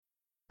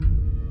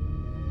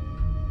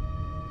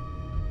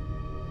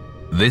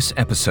This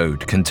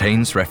episode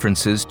contains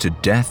references to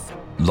death,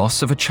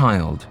 loss of a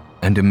child,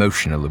 and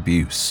emotional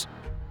abuse.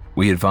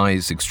 We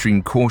advise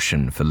extreme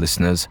caution for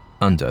listeners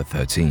under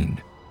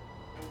 13.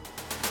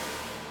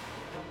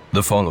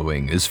 The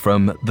following is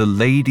from The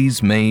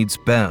Lady's Maid's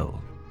Bell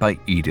by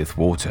Edith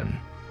Wharton.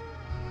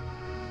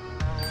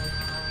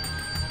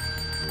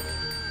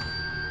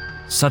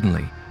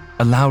 Suddenly,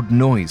 a loud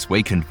noise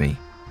wakened me.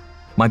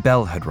 My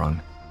bell had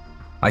rung.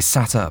 I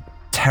sat up,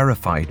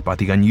 terrified by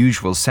the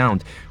unusual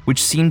sound,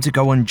 which seemed to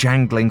go on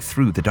jangling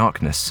through the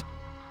darkness.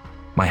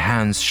 My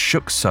hands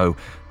shook so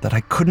that I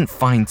couldn't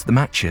find the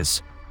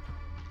matches.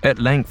 At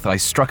length, I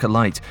struck a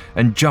light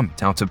and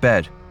jumped out of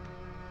bed.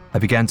 I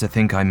began to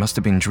think I must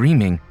have been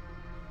dreaming,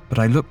 but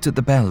I looked at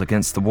the bell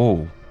against the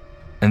wall,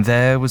 and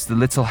there was the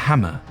little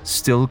hammer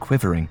still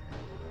quivering.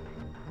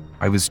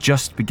 I was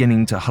just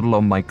beginning to huddle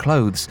on my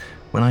clothes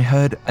when I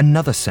heard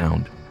another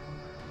sound.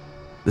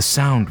 The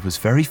sound was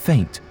very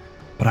faint,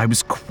 but I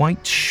was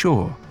quite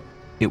sure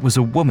it was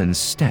a woman's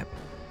step.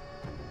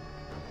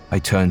 I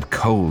turned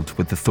cold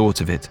with the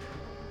thought of it,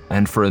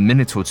 and for a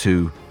minute or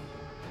two,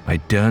 I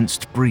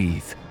daren't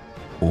breathe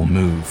or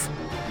move.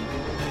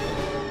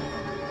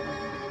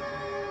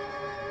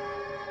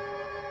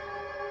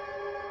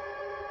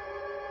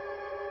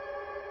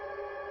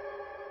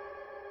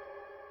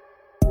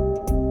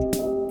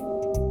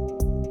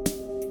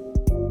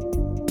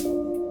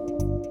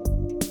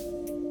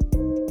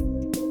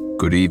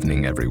 Good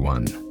evening,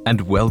 everyone,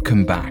 and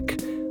welcome back.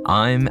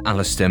 I'm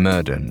Alistair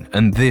Murden,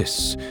 and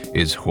this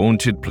is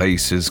Haunted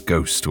Places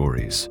Ghost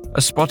Stories, a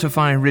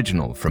Spotify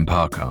original from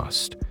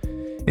Parcast.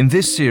 In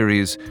this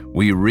series,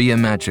 we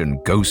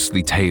reimagine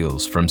ghostly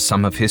tales from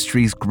some of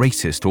history's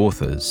greatest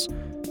authors.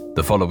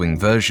 The following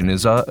version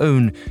is our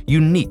own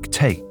unique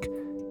take.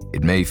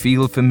 It may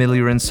feel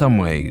familiar in some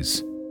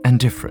ways and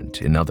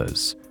different in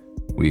others.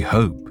 We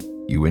hope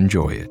you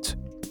enjoy it.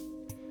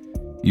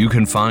 You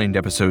can find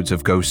episodes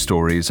of Ghost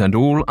Stories and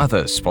all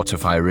other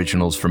Spotify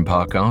originals from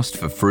Parcast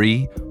for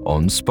free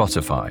on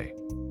Spotify.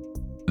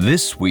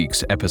 This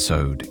week's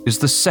episode is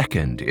the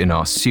second in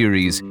our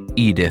series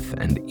Edith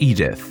and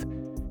Edith.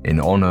 In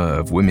honor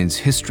of Women's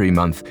History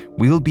Month,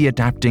 we'll be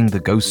adapting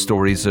the ghost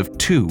stories of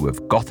two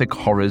of Gothic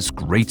horror's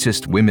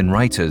greatest women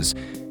writers,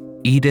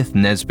 Edith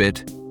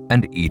Nesbit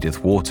and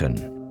Edith Wharton.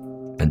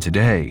 And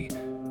today,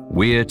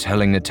 we're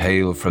telling a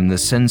tale from the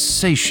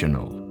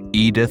sensational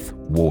Edith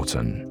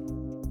Wharton.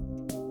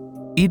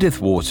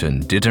 Edith Wharton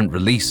didn't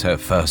release her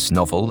first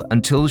novel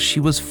until she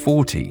was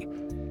 40,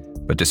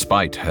 but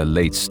despite her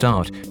late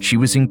start, she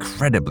was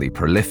incredibly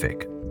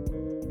prolific.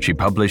 She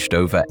published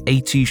over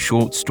 80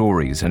 short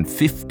stories and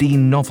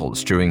 15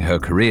 novels during her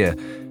career,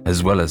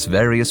 as well as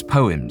various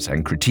poems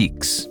and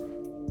critiques.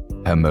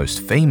 Her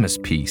most famous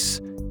piece,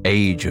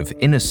 Age of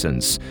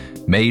Innocence,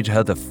 made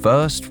her the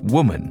first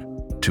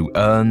woman to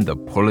earn the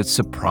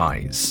Pulitzer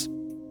Prize.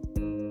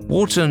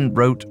 Wharton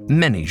wrote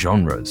many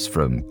genres,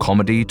 from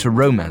comedy to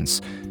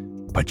romance,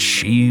 but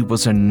she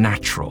was a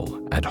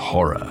natural at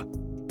horror.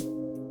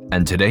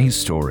 And today's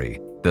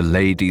story, The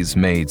Lady's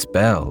Maid's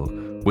Bell,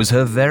 was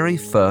her very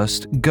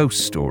first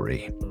ghost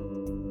story.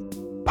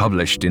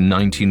 Published in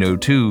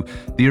 1902,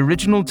 the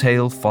original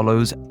tale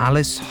follows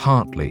Alice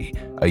Hartley,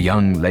 a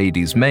young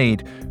lady's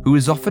maid who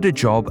is offered a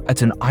job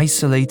at an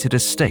isolated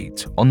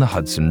estate on the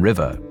Hudson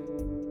River.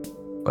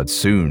 But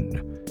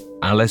soon,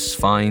 Alice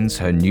finds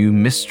her new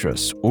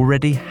mistress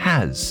already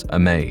has a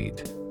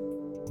maid,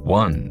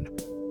 one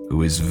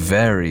who is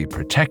very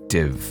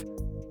protective,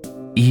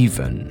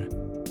 even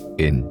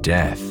in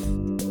death.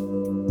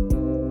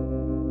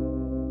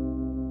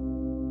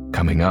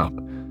 Coming up,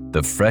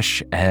 the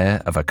fresh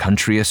air of a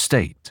country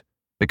estate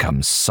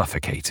becomes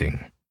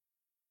suffocating.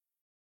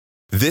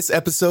 This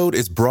episode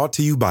is brought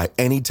to you by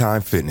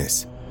Anytime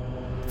Fitness.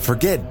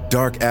 Forget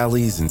dark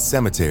alleys and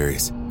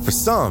cemeteries. For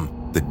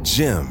some, the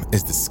gym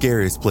is the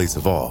scariest place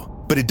of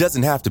all, but it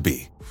doesn't have to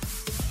be.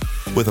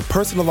 With a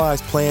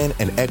personalized plan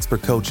and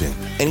expert coaching,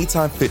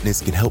 Anytime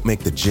Fitness can help make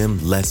the gym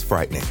less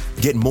frightening.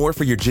 Get more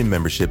for your gym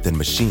membership than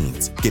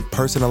machines. Get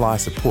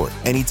personalized support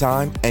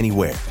anytime,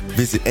 anywhere.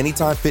 Visit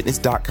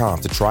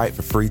AnytimeFitness.com to try it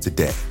for free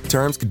today.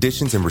 Terms,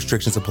 conditions, and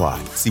restrictions apply.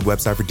 See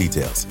website for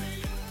details.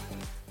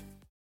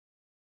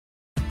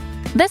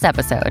 This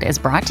episode is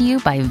brought to you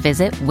by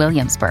Visit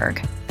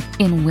Williamsburg.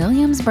 In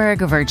Williamsburg,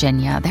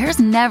 Virginia, there's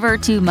never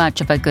too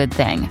much of a good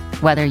thing.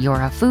 Whether you're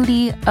a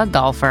foodie, a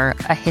golfer,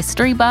 a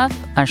history buff,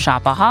 a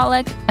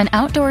shopaholic, an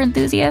outdoor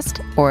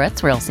enthusiast, or a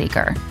thrill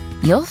seeker,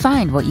 you'll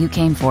find what you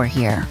came for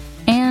here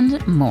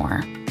and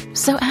more.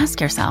 So ask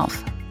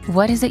yourself,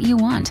 what is it you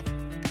want?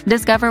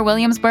 Discover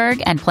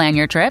Williamsburg and plan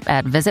your trip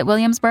at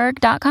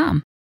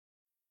visitwilliamsburg.com.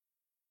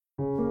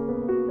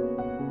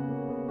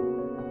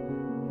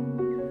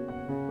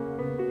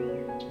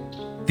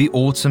 The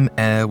autumn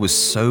air was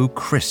so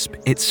crisp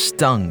it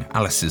stung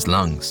Alice's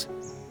lungs.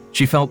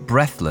 She felt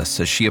breathless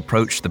as she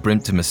approached the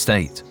Brimpton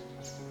estate.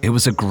 It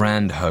was a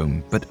grand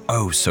home, but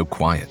oh so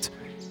quiet.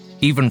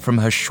 Even from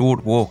her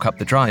short walk up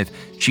the drive,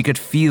 she could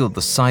feel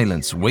the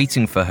silence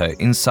waiting for her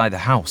inside the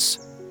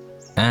house,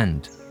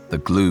 and the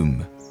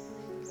gloom.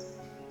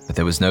 But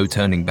there was no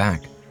turning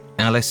back.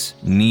 Alice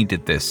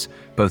needed this,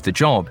 both the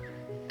job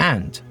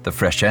and the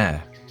fresh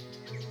air.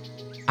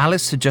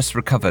 Alice had just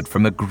recovered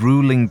from a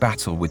grueling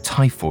battle with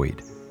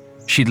typhoid.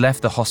 She'd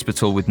left the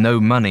hospital with no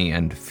money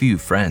and few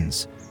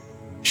friends.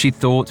 She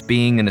thought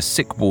being in a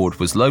sick ward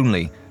was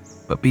lonely,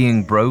 but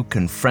being broke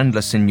and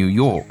friendless in New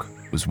York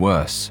was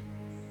worse.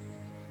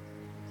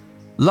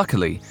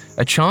 Luckily,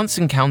 a chance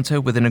encounter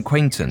with an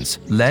acquaintance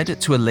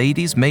led to a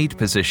lady's maid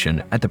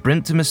position at the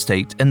Brimpton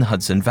estate in the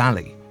Hudson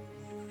Valley.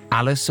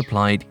 Alice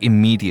applied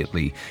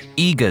immediately,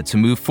 eager to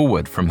move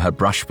forward from her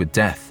brush with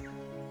death.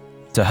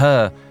 To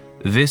her,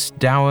 this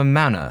dour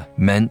manor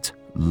meant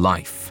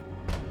life.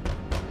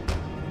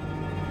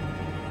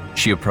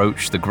 She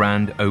approached the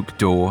grand oak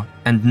door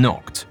and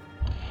knocked.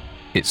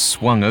 It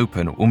swung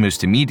open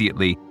almost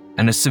immediately,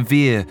 and a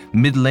severe,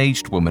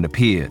 middle-aged woman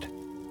appeared.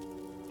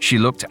 She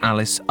looked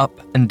Alice up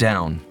and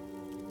down.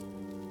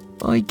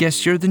 "I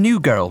guess you're the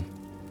new girl,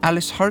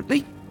 Alice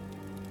Hartley?"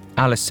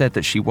 Alice said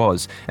that she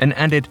was, and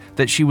added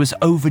that she was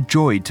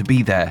overjoyed to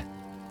be there.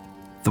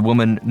 The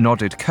woman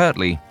nodded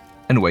curtly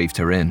and waved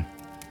her in.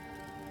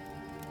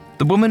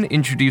 The woman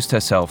introduced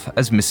herself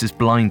as Mrs.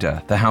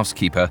 Blinder, the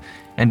housekeeper,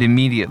 and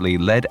immediately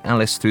led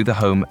Alice through the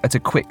home at a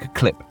quick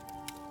clip.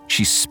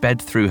 She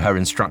sped through her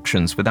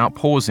instructions without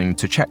pausing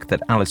to check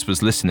that Alice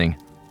was listening.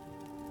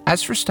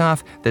 "As for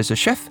staff, there's a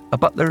chef, a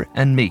butler,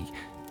 and me.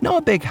 Not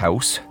a big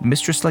house. The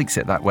mistress likes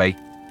it that way.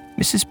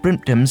 Mrs.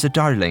 Brimpton's a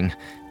darling,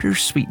 pure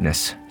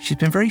sweetness. She's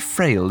been very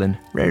frail and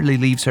rarely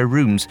leaves her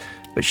rooms,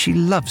 but she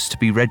loves to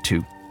be read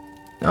to.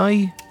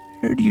 I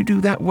heard you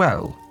do that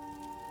well."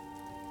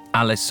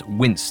 Alice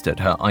winced at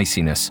her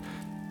iciness.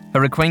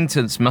 Her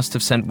acquaintance must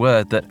have sent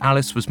word that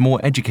Alice was more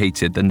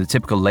educated than the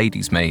typical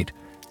lady's maid.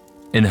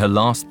 In her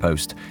last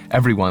post,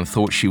 everyone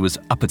thought she was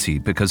uppity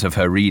because of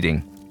her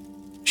reading.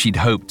 She'd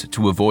hoped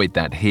to avoid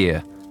that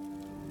here.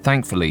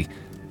 Thankfully,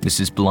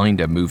 Mrs.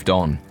 Blinder moved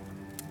on.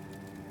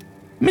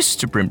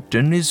 "Mr.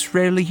 Brimpton is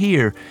rarely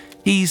here.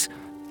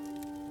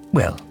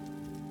 Well,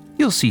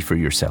 you'll see for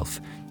yourself.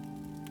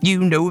 You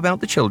know about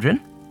the children?"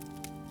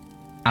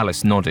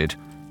 Alice nodded.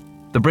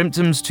 The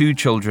Brimptons' 2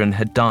 children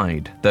had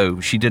died, though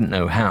she didn't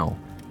know how.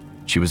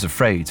 She was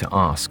afraid to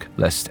ask,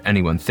 lest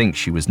anyone think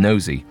she was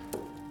nosy.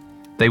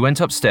 They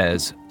went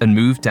upstairs and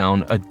moved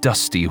down a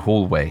dusty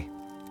hallway.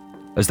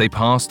 As they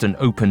passed an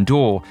open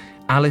door,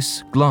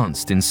 Alice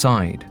glanced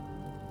inside.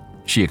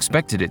 She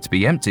expected it to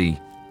be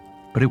empty,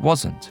 but it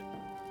wasn't.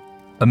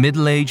 A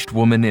middle-aged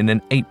woman in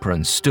an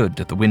apron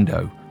stood at the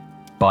window.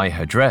 By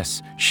her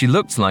dress, she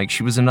looked like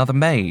she was another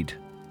maid.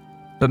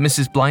 But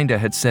Mrs. Blinder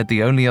had said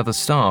the only other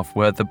staff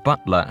were the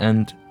butler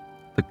and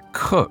the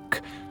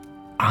cook.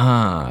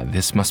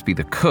 This must be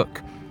the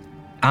cook.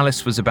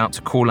 Alice was about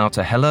to call out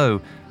a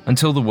hello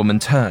until the woman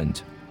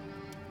turned.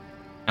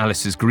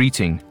 Alice's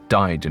greeting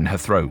died in her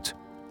throat.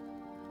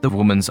 The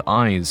woman's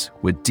eyes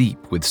were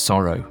deep with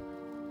sorrow.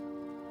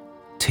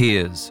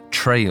 Tears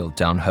trailed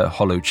down her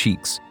hollow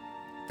cheeks.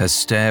 Her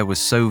stare was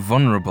so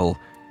vulnerable,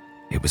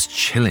 it was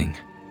chilling.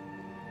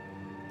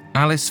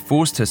 Alice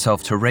forced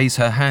herself to raise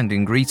her hand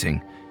in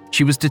greeting.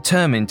 She was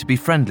determined to be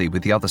friendly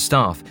with the other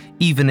staff,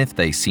 even if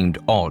they seemed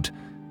odd.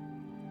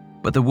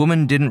 But the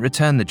woman didn't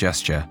return the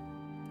gesture.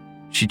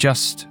 She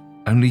just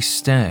only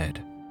stared.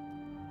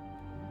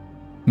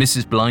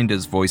 Mrs.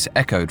 Blinder's voice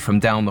echoed from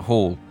down the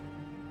hall.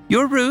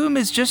 "Your room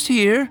is just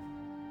here."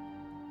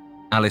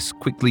 Alice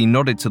quickly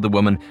nodded to the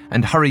woman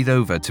and hurried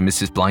over to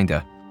Mrs.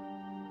 Blinder.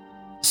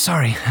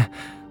 "Sorry,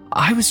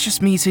 I was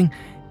just meeting.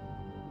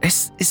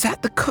 Is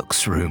that the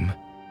cook's room?"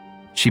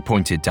 She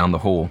pointed down the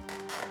hall.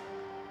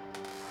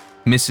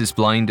 Mrs.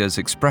 Blinder's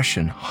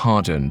expression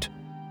hardened.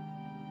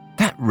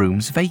 "That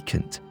room's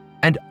vacant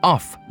and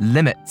off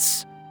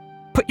limits.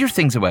 Put your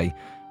things away.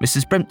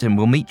 Mrs. Brimpton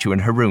will meet you in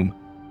her room."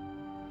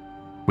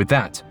 With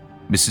that,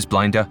 Mrs.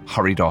 Blinder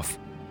hurried off.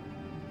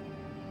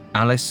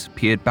 Alice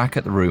peered back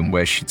at the room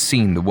where she'd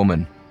seen the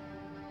woman.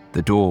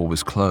 The door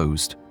was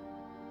closed.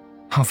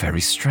 How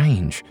very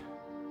strange.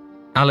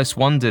 Alice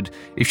wondered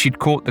if she'd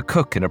caught the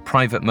cook in a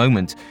private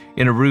moment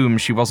in a room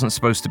she wasn't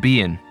supposed to be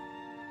in.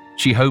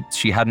 She hoped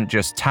she hadn't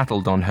just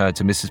tattled on her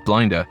to Mrs.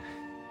 Blinder.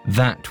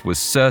 That was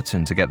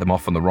certain to get them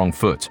off on the wrong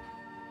foot.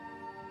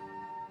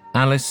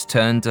 Alice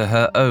turned to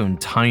her own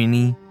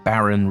tiny,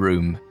 barren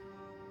room.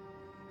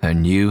 Her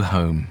new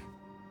home.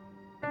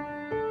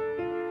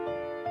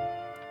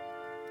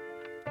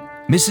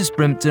 Mrs.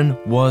 Brimpton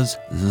was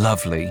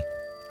lovely.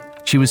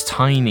 She was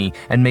tiny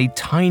and made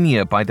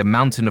tinier by the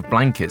mountain of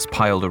blankets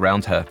piled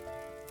around her.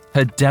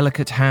 Her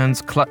delicate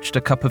hands clutched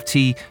a cup of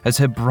tea as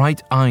her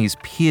bright eyes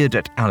peered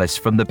at Alice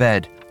from the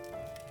bed.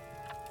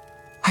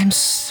 "I'm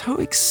so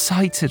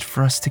excited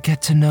for us to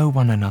get to know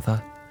one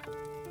another."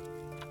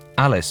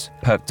 Alice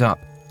perked up.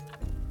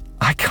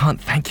 "I can't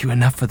thank you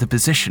enough for the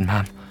position,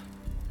 ma'am."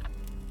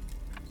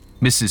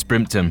 Mrs.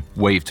 Brimpton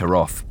waved her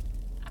off.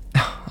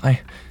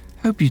 "I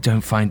hope you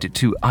don't find it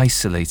too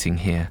isolating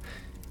here.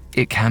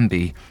 It can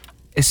be,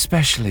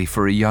 especially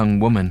for a young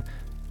woman.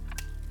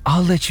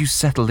 I'll let you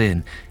settle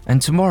in,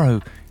 and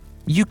tomorrow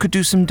you could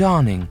do some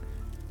darning.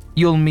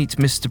 You'll meet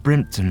Mr.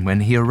 Brimpton when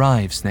he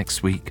arrives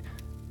next week.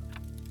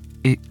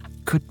 It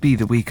could be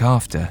the week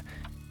after.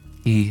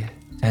 He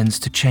tends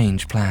to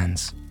change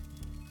plans.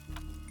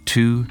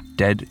 2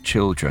 dead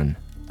children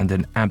and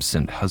an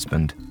absent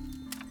husband.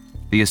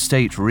 The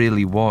estate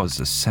really was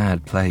a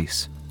sad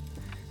place.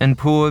 And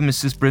poor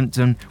Mrs.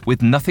 Brimpton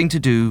with nothing to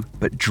do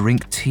but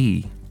drink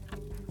tea.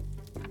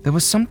 There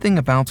was something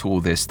about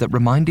all this that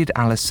reminded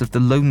Alice of the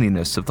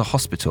loneliness of the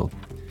hospital,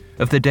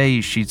 of the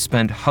days she'd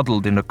spent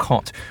huddled in a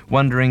cot,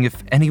 wondering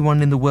if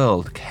anyone in the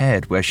world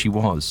cared where she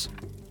was.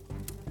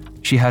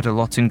 She had a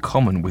lot in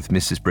common with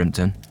Mrs.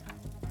 Brimpton.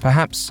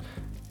 Perhaps...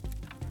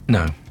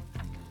 no.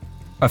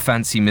 A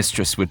fancy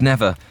mistress would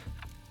never...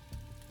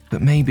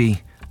 But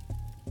maybe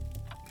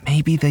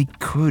they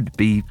could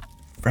be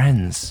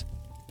friends.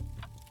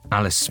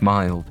 Alice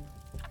smiled.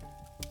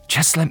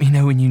 Just let me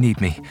know when you need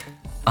me.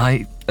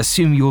 I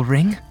assume you'll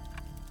ring?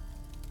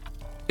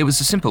 It was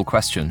a simple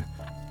question,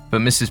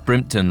 but Mrs.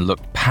 Brimpton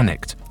looked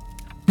panicked.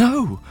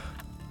 No!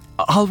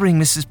 I'll ring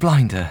Mrs.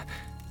 Blinder.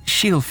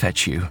 She'll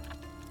fetch you.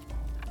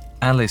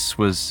 Alice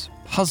was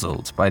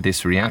puzzled by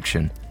this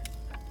reaction.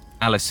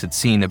 Alice had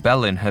seen a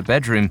bell in her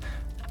bedroom.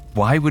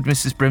 Why would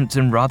Mrs.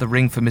 Brimpton rather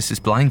ring for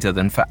Mrs. Blinder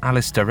than for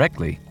Alice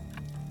directly?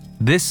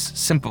 This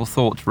simple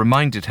thought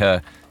reminded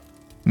her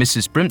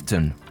Mrs.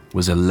 Brimpton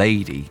was a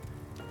lady,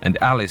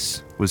 and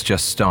Alice was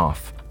just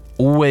staff,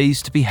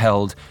 always to be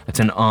held at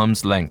an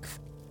arm's length.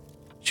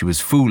 She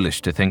was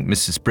foolish to think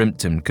Mrs.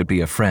 Brimpton could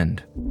be a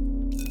friend.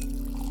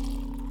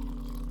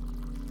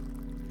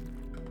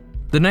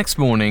 The next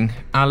morning,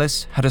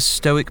 Alice had a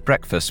stoic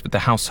breakfast with the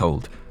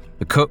household,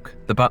 the cook,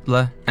 the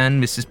butler,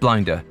 and Mrs.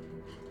 Blinder.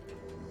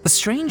 The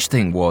strange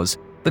thing was,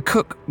 the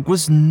cook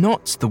was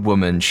not the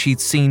woman she'd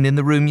seen in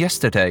the room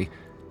yesterday,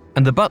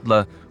 and the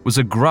butler was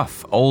a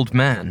gruff old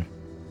man.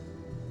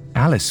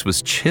 Alice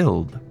was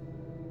chilled.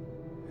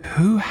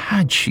 Who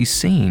had she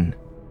seen?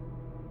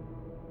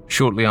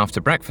 Shortly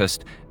after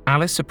breakfast,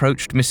 Alice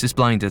approached Mrs.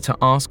 Blinder to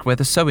ask where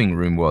the sewing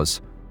room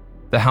was.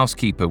 The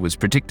housekeeper was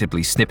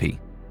predictably snippy.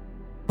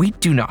 We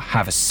do not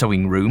have a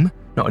sewing room,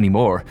 not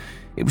anymore.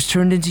 It was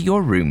turned into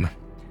your room.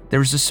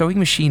 There is a sewing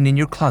machine in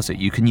your closet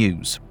you can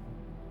use.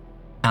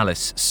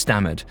 Alice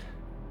stammered.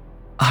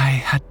 I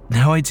had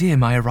no idea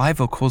my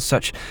arrival caused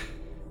such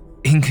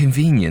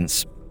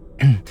inconvenience.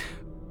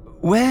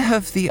 Where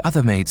have the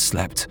other maids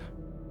slept?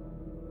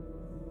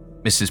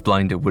 Mrs.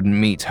 Blinder wouldn't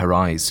meet her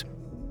eyes.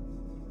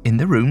 In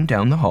the room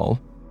down the hall.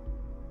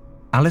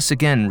 Alice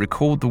again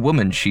recalled the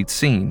woman she'd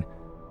seen.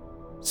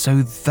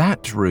 So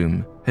that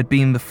room had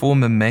been the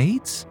former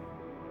maid's?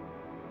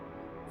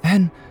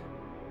 Then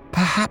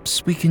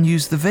perhaps we can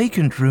use the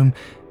vacant room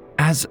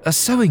as a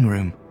sewing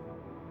room.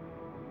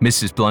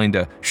 Mrs.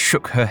 Blinder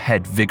shook her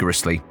head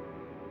vigorously.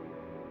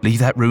 Leave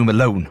that room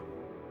alone.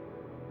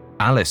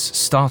 Alice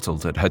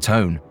startled at her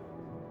tone,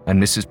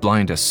 and Mrs.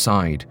 Blinder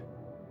sighed.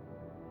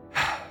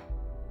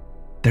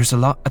 There's a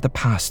lot of the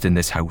past in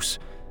this house,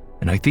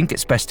 and I think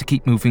it's best to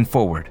keep moving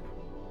forward.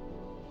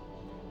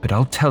 But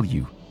I'll tell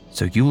you,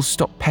 so you'll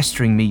stop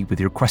pestering me with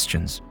your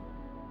questions.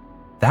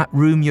 That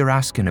room you're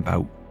asking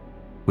about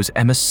was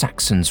Emma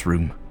Saxon's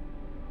room.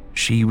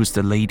 She was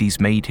the lady's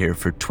maid here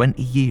for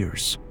 20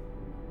 years.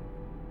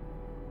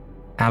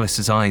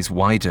 Alice's eyes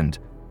widened.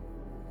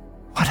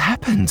 What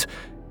happened?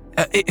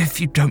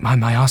 If you don't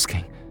mind my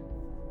asking.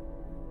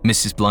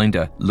 Mrs.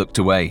 Blinder looked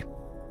away.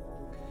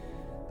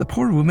 The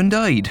poor woman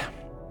died,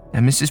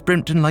 and Mrs.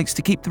 Brimpton likes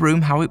to keep the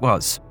room how it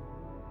was.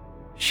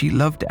 She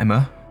loved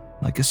Emma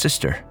like a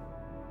sister.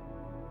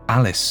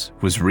 Alice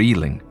was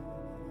reeling.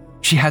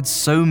 She had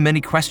so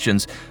many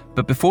questions,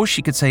 but before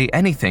she could say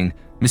anything,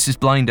 Mrs.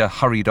 Blinder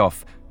hurried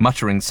off,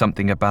 muttering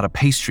something about a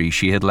pastry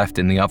she had left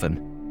in the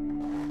oven.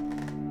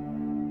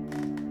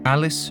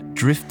 Alice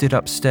drifted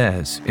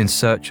upstairs in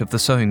search of the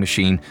sewing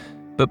machine,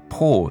 but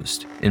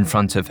paused in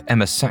front of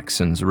Emma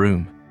Saxon's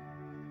room.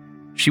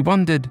 She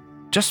wondered,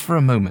 just for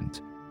a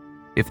moment,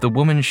 if the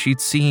woman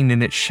she'd seen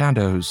in its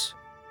shadows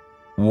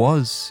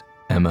was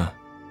Emma.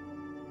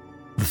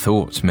 The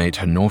thought made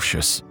her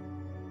nauseous.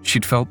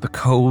 She'd felt the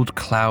cold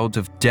cloud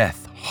of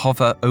death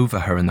hover over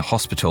her in the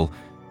hospital,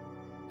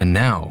 and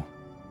now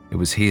it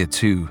was here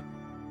too.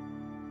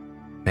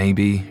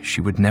 Maybe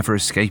she would never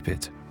escape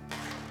it.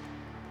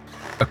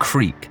 A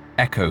creak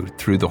echoed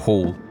through the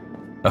hall.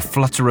 A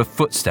flutter of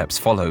footsteps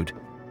followed.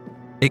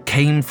 It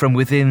came from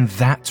within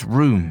that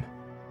room,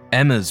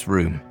 Emma's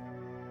room.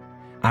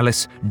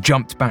 Alice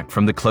jumped back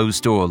from the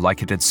closed door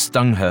like it had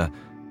stung her.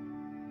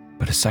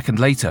 But a second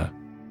later,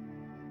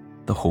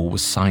 the hall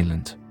was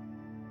silent.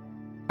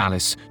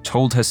 Alice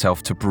told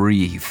herself to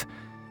breathe.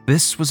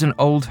 This was an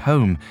old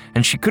home,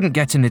 and she couldn't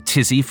get in a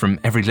tizzy from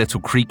every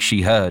little creak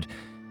she heard.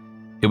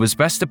 It was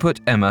best to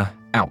put Emma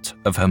out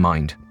of her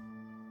mind.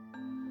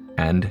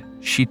 And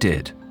she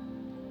did.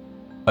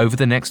 Over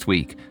the next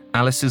week,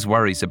 Alice's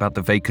worries about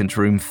the vacant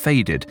room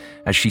faded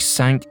as she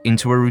sank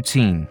into a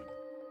routine.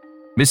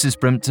 Mrs.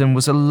 Brimpton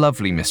was a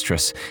lovely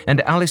mistress,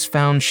 and Alice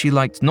found she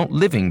liked not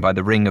living by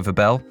the ring of a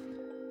bell.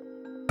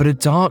 But a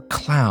dark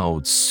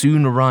cloud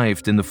soon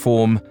arrived in the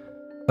form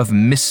of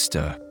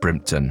Mr.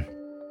 Brimpton.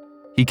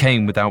 He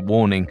came without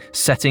warning,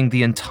 setting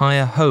the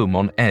entire home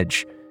on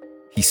edge.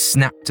 He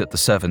snapped at the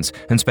servants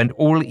and spent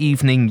all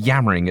evening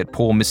yammering at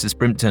poor Mrs.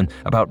 Brimpton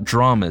about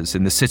dramas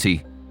in the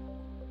city.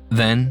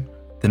 Then,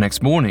 the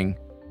next morning,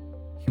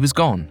 he was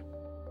gone.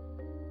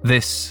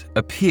 This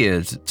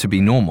appeared to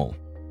be normal.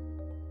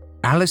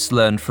 Alice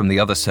learned from the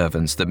other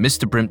servants that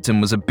Mr.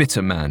 Brimpton was a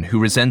bitter man who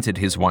resented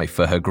his wife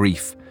for her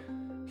grief.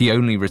 He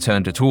only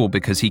returned at all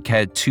because he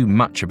cared too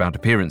much about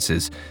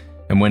appearances,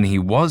 and when he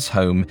was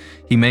home,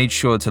 he made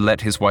sure to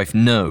let his wife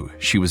know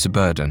she was a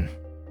burden.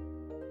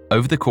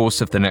 Over the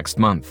course of the next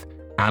month,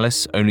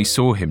 Alice only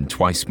saw him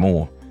twice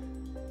more,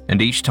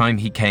 and each time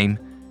he came,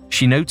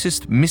 she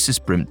noticed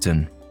Mrs.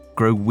 Brimpton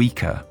grow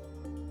weaker.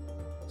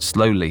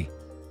 Slowly,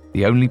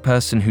 the only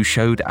person who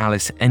showed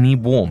Alice any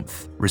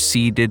warmth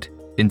receded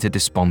into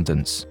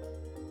despondence.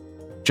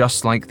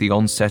 Just like the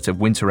onset of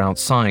winter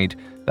outside,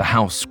 the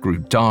house grew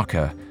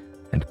darker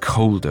and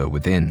colder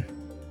within.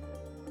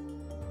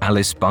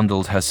 Alice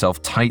bundled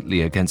herself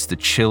tightly against the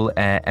chill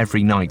air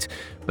every night,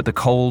 but the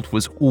cold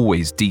was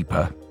always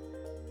deeper.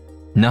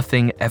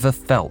 Nothing ever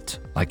felt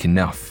like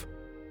enough.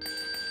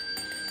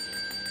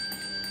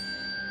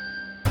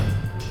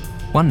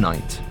 One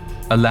night,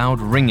 a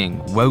loud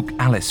ringing woke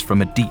Alice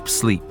from a deep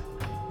sleep.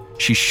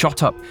 She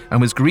shot up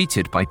and was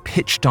greeted by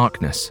pitch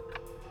darkness.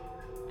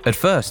 At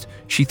first,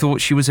 she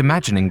thought she was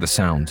imagining the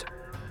sound,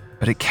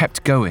 but it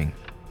kept going.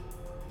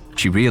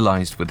 She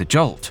realized with a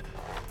jolt,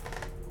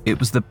 it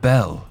was the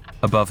bell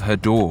above her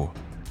door.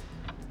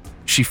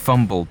 She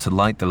fumbled to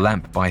light the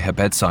lamp by her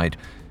bedside.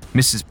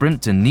 Mrs.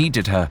 Brimpton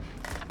needed her,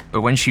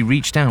 but when she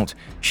reached out,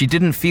 she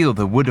didn't feel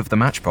the wood of the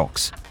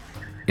matchbox.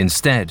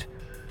 Instead,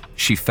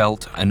 she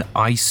felt an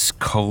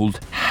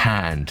ice-cold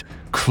hand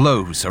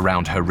close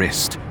around her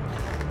wrist.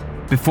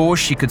 Before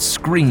she could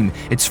scream,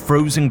 its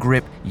frozen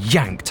grip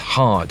yanked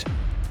hard.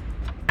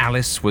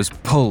 Alice was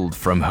pulled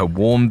from her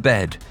warm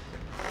bed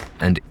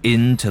and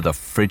into the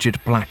frigid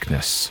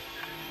blackness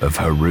of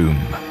her room.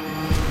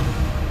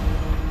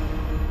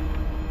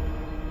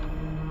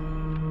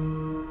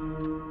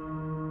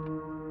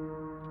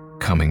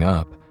 Coming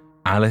up,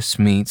 Alice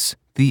meets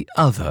the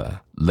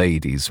other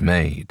lady's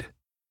maid.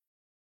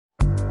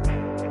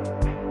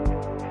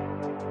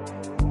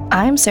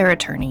 I'm Sarah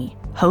Turney,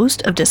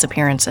 host of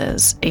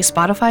Disappearances, a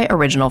Spotify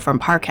original from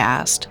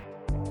Parcast.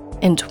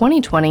 In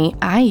 2020,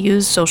 I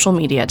used social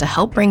media to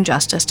help bring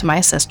justice to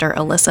my sister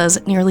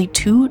Alyssa's nearly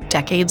 2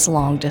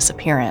 decades-long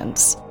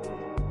disappearance.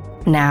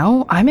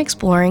 Now, I'm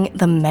exploring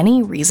the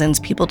many reasons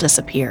people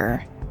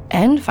disappear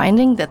and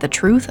finding that the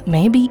truth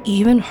may be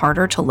even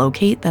harder to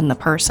locate than the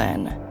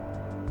person.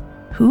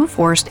 Who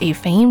forced a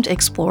famed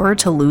explorer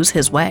to lose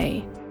his way?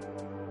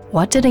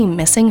 What did a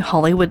missing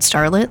Hollywood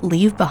starlet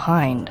leave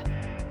behind?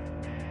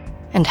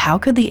 And how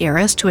could the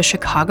heiress to a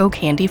Chicago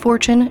candy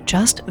fortune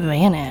just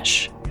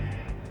vanish?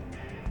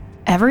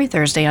 Every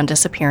Thursday on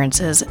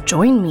Disappearances,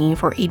 join me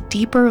for a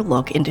deeper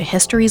look into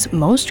history's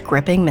most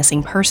gripping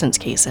missing persons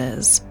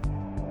cases.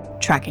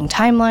 Tracking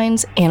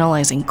timelines,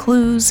 analyzing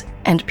clues,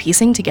 and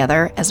piecing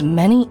together as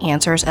many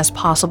answers as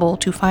possible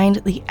to find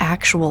the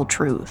actual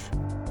truth.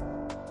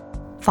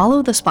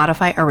 Follow the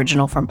Spotify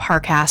original from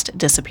Parcast,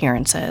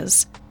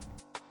 Disappearances.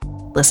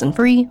 Listen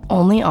free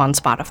only on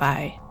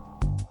Spotify.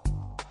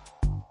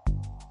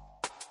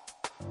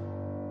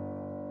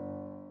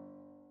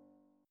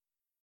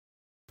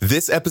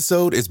 This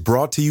episode is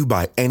brought to you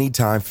by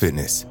Anytime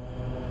Fitness.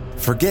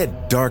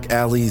 Forget dark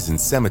alleys and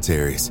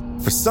cemeteries.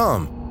 For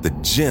some, the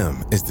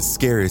gym is the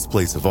scariest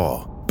place of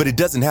all, but it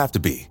doesn't have to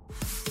be.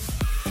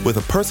 With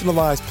a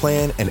personalized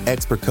plan and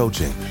expert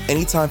coaching,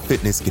 Anytime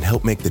Fitness can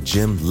help make the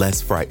gym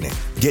less frightening.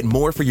 Get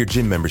more for your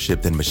gym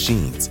membership than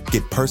machines.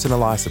 Get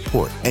personalized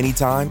support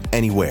anytime,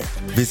 anywhere.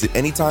 Visit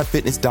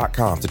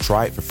AnytimeFitness.com to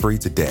try it for free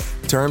today.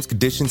 Terms,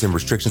 conditions, and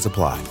restrictions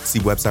apply. See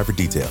website for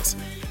details.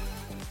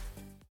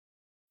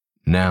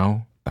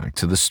 Now, back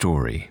to the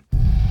story.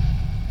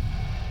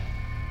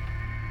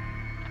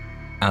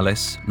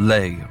 Alice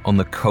lay on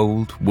the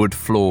cold wood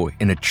floor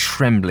in a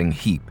trembling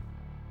heap.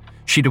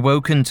 She'd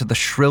awoken to the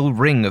shrill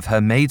ring of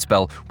her maid's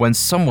bell when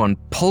someone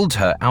pulled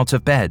her out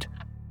of bed.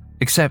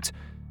 Except,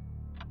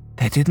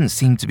 there didn't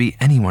seem to be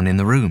anyone in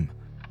the room,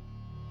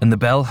 and the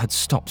bell had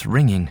stopped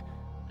ringing.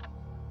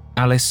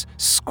 Alice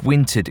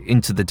squinted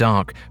into the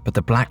dark, but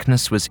the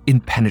blackness was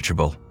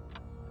impenetrable.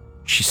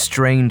 She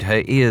strained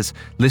her ears,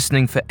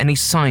 listening for any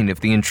sign of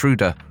the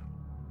intruder.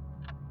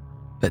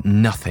 But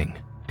nothing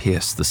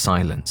pierced the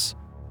silence.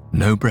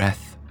 No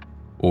breath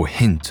or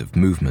hint of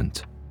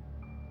movement.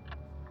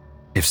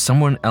 If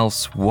someone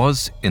else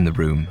was in the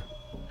room,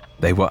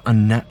 they were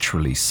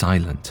unnaturally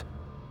silent.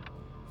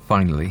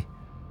 Finally,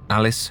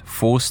 Alice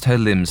forced her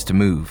limbs to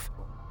move.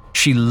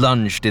 She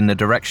lunged in the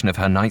direction of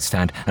her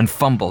nightstand and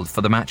fumbled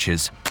for the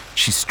matches.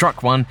 She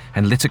struck one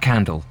and lit a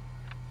candle.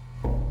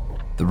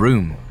 The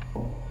room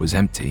was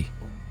empty.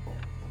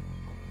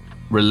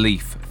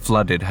 Relief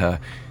flooded her.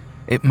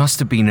 It must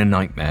have been a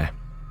nightmare.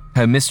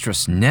 Her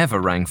mistress never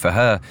rang for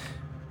her.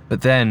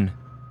 But then,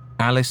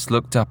 Alice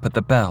looked up at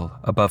the bell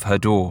above her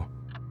door.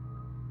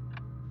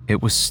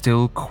 It was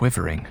still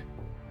quivering.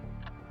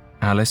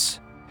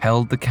 Alice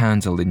held the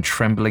candle in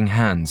trembling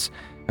hands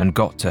and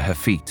got to her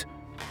feet.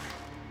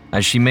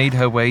 As she made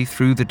her way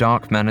through the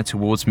dark manor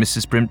towards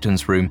Mrs.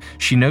 Brimpton's room,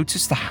 she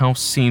noticed the house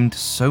seemed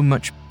so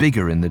much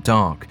bigger in the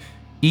dark,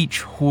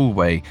 each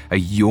hallway a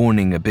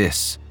yawning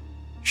abyss.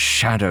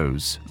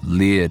 Shadows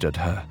leered at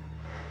her.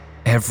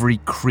 Every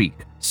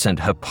creak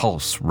sent her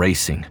pulse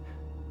racing.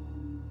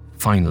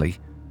 Finally,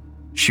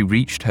 she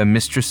reached her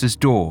mistress's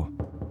door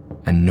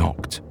and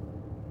knocked.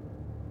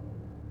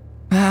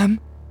 "Ma'am,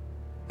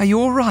 are you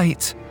all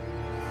right?"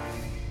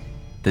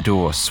 The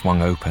door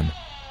swung open.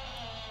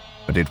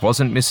 But it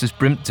wasn't Mrs.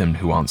 Brimpton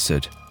who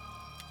answered.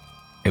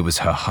 It was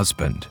her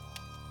husband.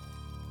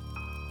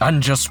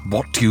 "And just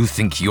what do you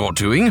think you're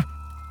doing?"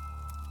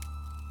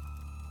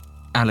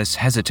 Alice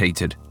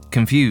hesitated,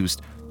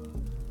 confused.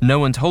 No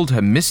one told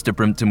her Mr.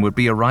 Brimpton would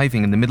be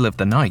arriving in the middle of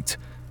the night.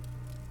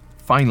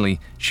 Finally,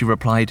 she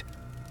replied,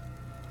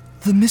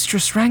 "The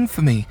mistress rang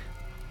for me."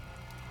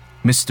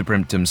 Mr.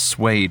 Brimpton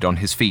swayed on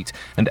his feet,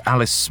 and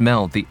Alice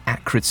smelled the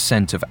acrid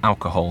scent of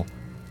alcohol.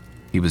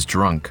 He was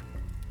drunk.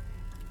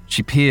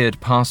 She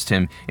peered past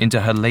him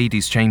into her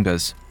lady's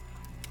chambers.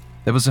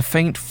 There was a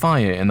faint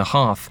fire in the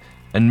hearth,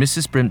 and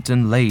Mrs.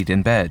 Brimpton laid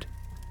in bed.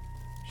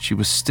 She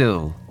was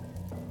still,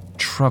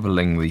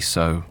 troublingly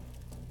so.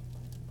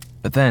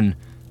 But then,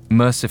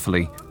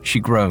 mercifully, she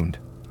groaned.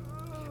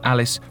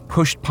 Alice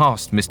pushed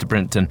past Mr.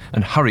 Brimpton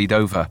and hurried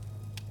over.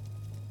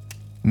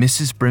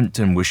 Mrs.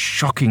 Brimpton was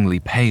shockingly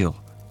pale.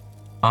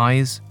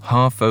 Eyes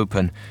half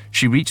open,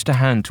 she reached a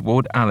hand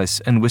toward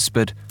Alice and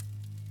whispered,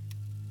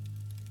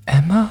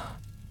 "Emma?"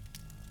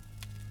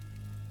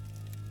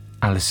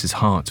 Alice's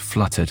heart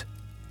fluttered.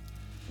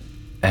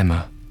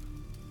 Emma.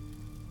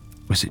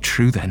 Was it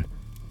true then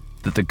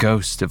that the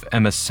ghost of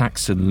Emma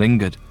Saxon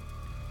lingered?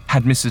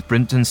 Had Mrs.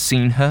 Brimpton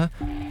seen her?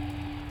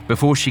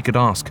 Before she could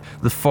ask,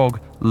 the fog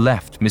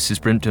left Mrs.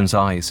 Brimpton's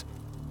eyes.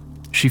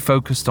 She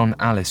focused on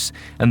Alice,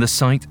 and the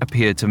sight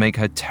appeared to make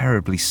her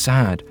terribly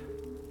sad.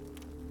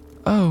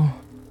 "Oh,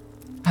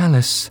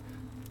 Alice,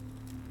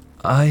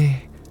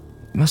 I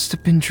must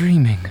have been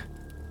dreaming."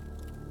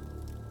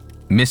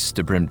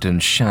 Mr.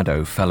 Brimpton's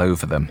shadow fell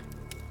over them.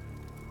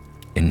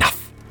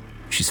 "Enough.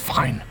 She's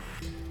fine.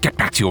 Get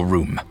back to your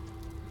room."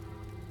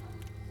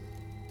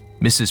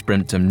 Mrs.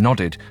 Brimpton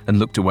nodded and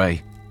looked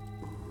away.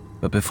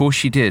 But before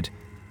she did,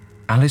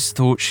 Alice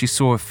thought she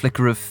saw a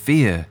flicker of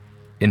fear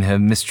in her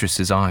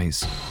mistress's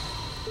eyes.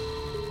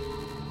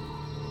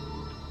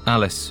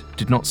 Alice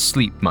did not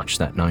sleep much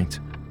that night.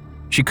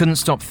 She couldn't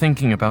stop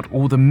thinking about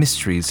all the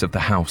mysteries of the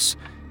house.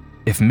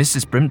 If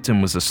Mrs.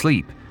 Brimpton was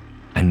asleep,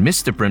 and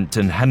Mr.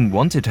 Brimpton hadn't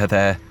wanted her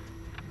there,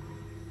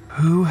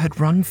 who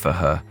had run for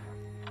her?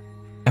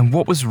 And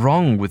what was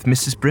wrong with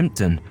Mrs.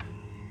 Brimpton?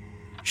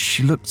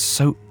 She looked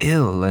so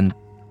ill and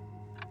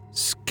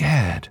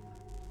scared.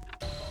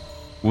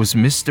 Was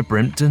Mr.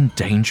 Brimpton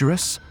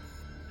dangerous?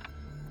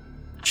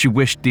 She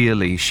wished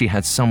dearly she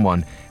had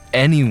someone,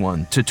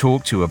 anyone, to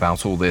talk to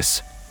about all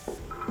this.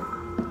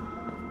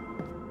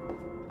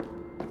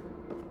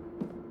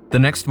 The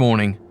next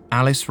morning,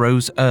 Alice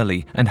rose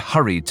early and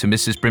hurried to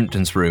Mrs.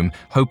 Brimpton's room,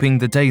 hoping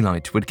the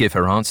daylight would give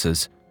her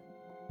answers.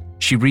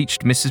 She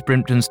reached Mrs.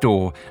 Brimpton's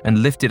door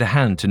and lifted a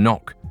hand to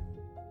knock,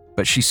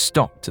 but she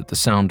stopped at the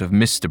sound of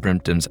Mr.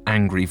 Brimpton's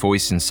angry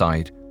voice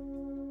inside.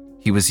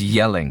 He was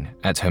yelling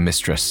at her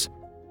mistress.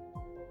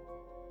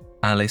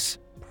 Alice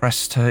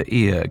pressed her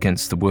ear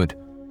against the wood.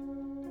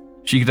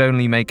 She could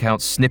only make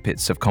out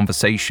snippets of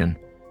conversation.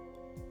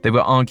 They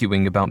were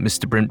arguing about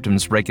Mr.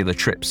 Brimpton's regular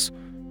trips.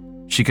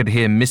 She could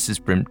hear Mrs.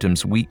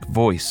 Brimpton's weak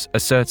voice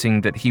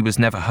asserting that he was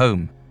never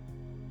home.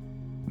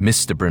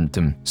 Mr.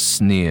 Brimpton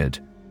sneered.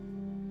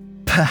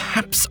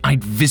 "Perhaps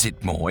I'd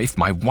visit more if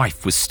my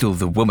wife was still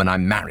the woman I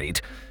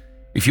married.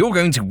 If you're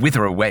going to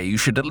wither away, you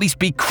should at least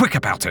be quick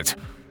about it."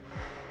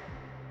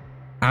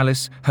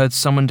 Alice heard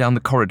someone down the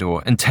corridor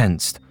and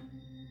tensed.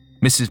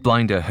 Mrs.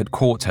 Blinder had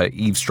caught her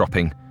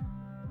eavesdropping.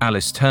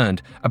 Alice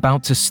turned,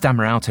 about to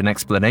stammer out an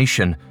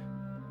explanation.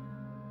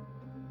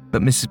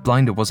 But Mrs.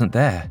 Blinder wasn't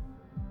there.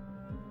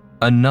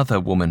 Another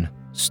woman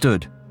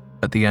stood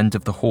at the end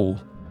of the hall.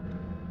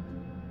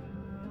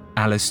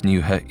 Alice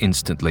knew her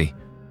instantly.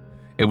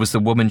 It was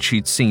the woman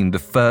she'd seen the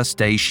first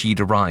day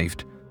she'd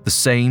arrived. The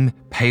same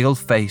pale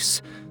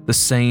face, the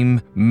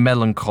same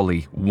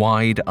melancholy,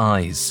 wide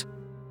eyes.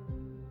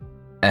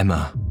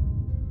 Emma.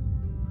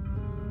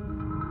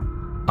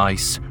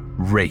 Ice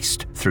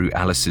raced through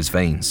Alice's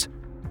veins.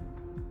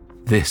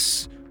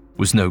 This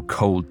was no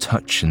cold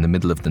touch in the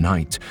middle of the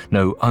night,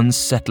 no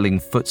unsettling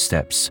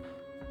footsteps.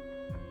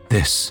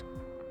 This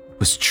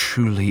was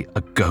truly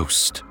a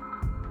ghost.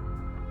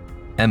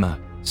 Emma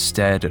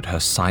stared at her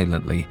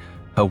silently,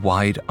 her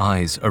wide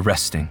eyes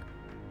arresting.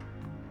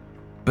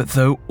 But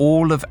though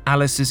all of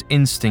Alice's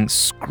instincts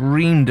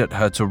screamed at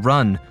her to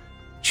run,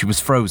 she was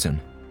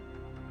frozen,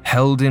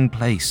 held in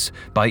place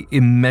by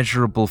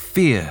immeasurable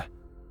fear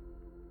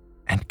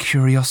and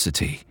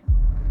curiosity.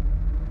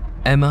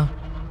 Emma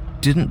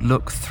didn't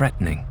look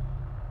threatening.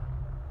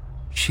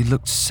 She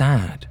looked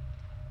sad.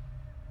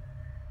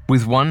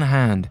 With one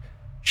hand,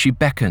 she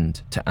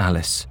beckoned to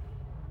Alice.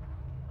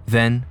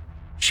 Then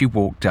she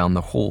walked down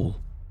the hall.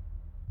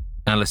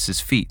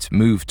 Alice's feet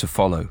moved to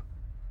follow.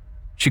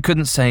 She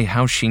couldn't say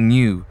how she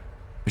knew,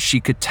 but she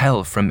could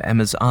tell from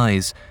Emma's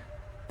eyes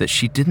that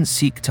she didn't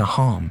seek to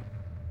harm.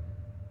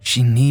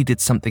 She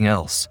needed something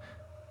else,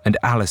 and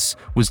Alice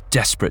was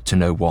desperate to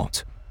know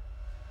what.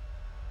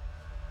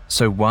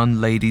 So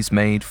one lady's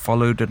maid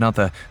followed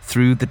another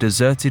through the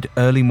deserted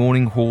early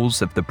morning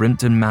halls of the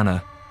Brimpton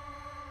Manor.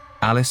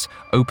 Alice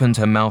opened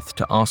her mouth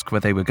to ask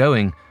where they were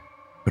going,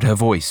 but her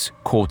voice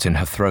caught in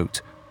her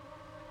throat.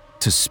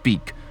 To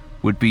speak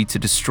would be to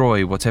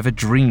destroy whatever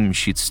dream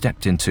she'd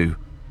stepped into.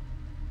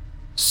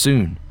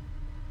 Soon,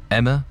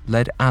 Emma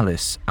led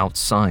Alice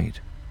outside.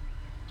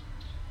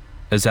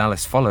 As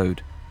Alice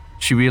followed,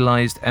 she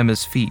realized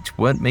Emma's feet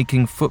weren't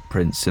making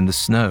footprints in the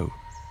snow.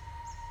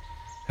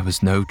 There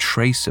was no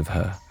trace of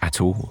her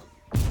at all.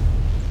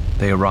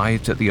 They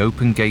arrived at the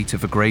open gate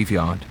of a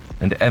graveyard,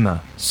 and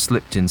Emma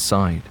slipped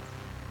inside.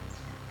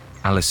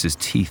 Alice's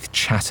teeth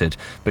chattered,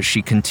 but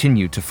she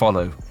continued to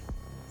follow.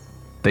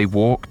 They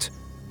walked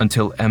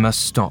until Emma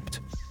stopped.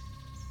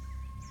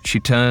 She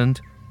turned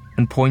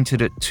and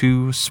pointed at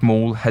two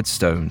small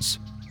headstones.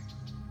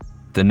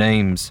 The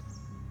names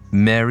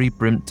Mary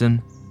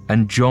Brimpton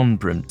and John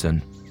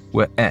Brimpton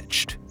were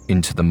etched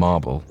into the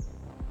marble.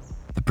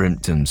 The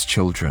Brimptons'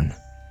 children.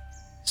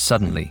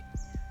 Suddenly,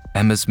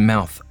 Emma's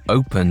mouth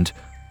opened,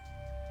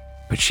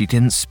 but she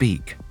didn't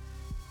speak.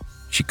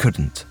 She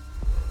couldn't.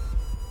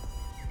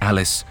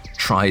 Alice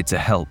tried to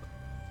help.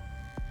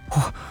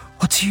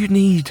 What do you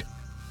need?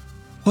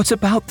 What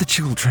about the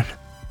children?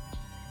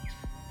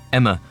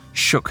 Emma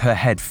shook her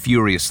head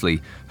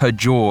furiously, her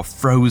jaw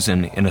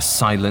frozen in a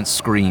silent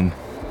scream.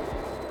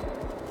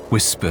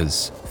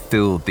 Whispers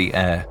filled the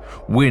air,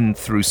 wind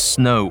threw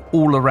snow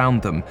all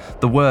around them.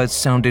 The words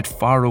sounded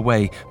far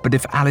away, but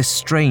if Alice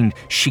strained,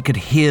 she could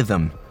hear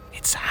them.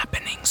 It's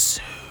happening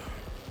soon.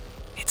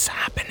 It's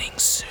happening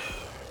soon.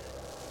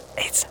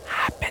 It's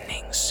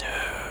happening soon.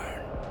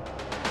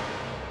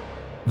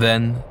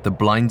 Then the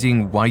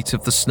blinding white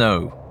of the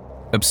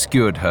snow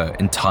obscured her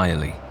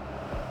entirely.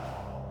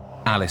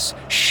 Alice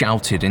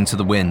shouted into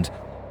the wind,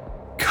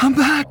 "Come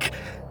back!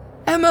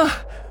 Emma!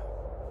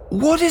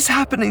 What is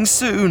happening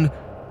soon?"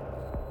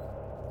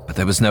 But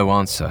there was no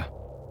answer.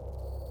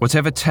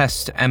 Whatever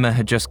test Emma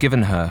had just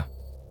given her,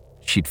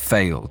 she'd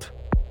failed.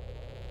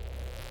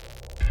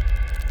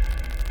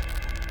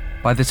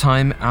 By the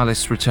time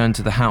Alice returned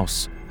to the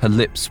house, her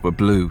lips were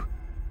blue.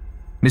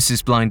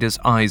 Mrs. Blinder's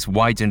eyes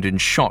widened in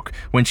shock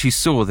when she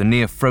saw the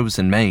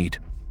near-frozen maid.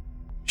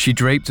 She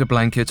draped a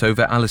blanket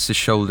over Alice's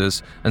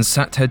shoulders and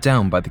sat her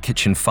down by the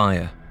kitchen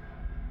fire.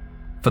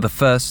 For the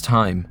first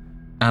time,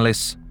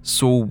 Alice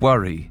saw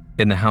worry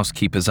in the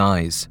housekeeper's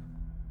eyes.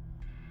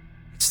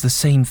 "It's the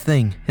same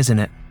thing, isn't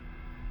it?"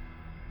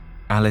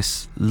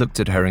 Alice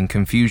looked at her in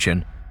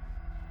confusion.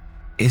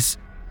 "Is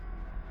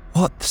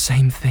what the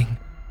same thing?"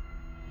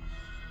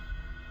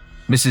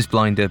 Mrs.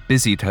 Blinder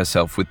busied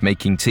herself with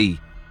making tea.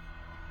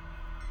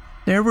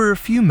 "There were a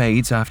few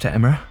maids after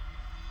Emma.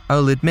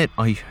 I'll admit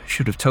I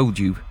should have told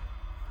you.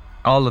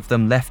 All of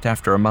them left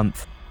after a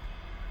month.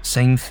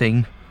 Same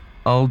thing,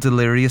 all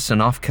delirious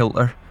and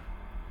off-kilter.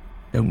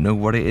 Don't know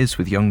what it is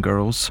with young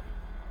girls."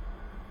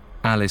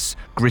 Alice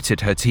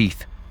gritted her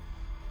teeth.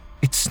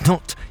 "It's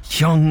not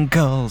young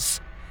girls.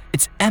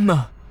 It's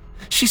Emma.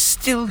 She's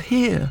still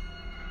here."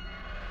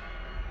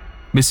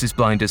 Mrs.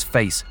 Blinder's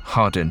face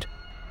hardened.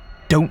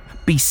 "Don't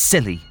be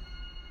silly.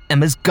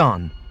 Emma's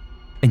gone.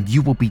 And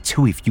you will be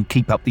too if you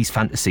keep up these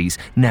fantasies.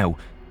 Now,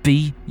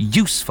 be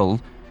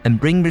useful and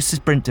bring Mrs.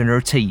 Brimpton her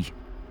tea."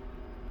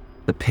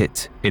 The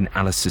pit in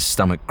Alice's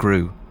stomach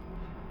grew.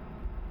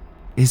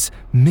 "Is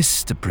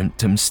Mr.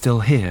 Brimpton still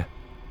here?"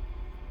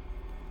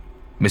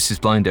 Mrs.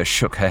 Blinder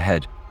shook her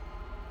head.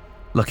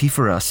 "Lucky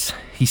for us,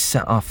 he's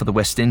set off for the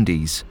West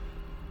Indies.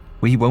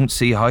 We won't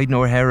see hide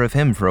nor hair of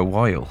him for a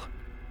while."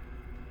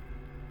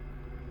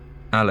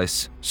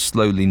 Alice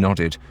slowly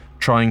nodded,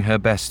 trying her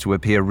best to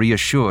appear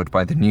reassured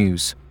by the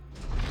news.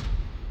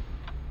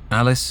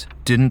 Alice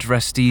didn't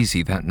rest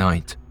easy that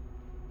night.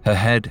 Her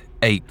head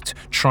ached,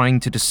 trying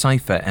to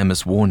decipher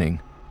Emma's warning.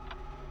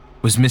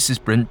 Was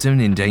Mrs. Brimpton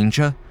in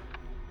danger?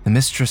 The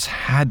mistress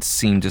had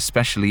seemed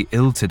especially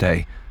ill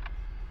today.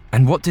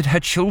 And what did her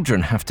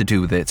children have to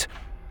do with it?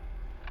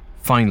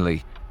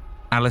 Finally,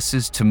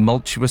 Alice's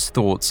tumultuous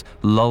thoughts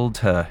lulled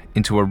her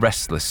into a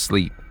restless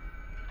sleep.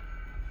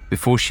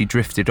 Before she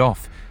drifted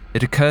off,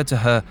 it occurred to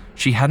her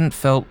she hadn't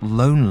felt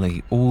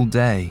lonely all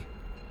day.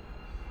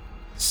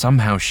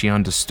 Somehow she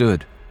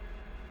understood.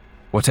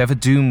 Whatever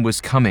doom was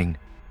coming,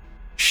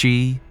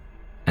 she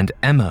and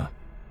Emma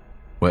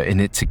were in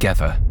it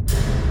together.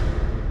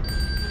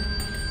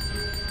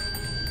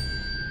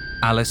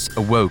 Alice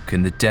awoke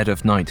in the dead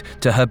of night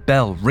to her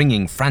bell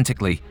ringing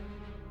frantically.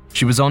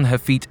 She was on her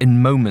feet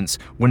in moments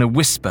when a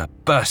whisper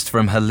burst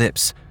from her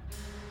lips.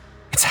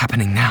 "It's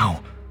happening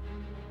now."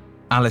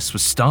 Alice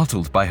was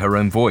startled by her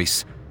own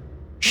voice.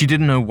 She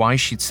didn't know why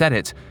she'd said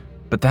it,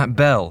 but that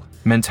bell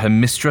meant her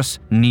mistress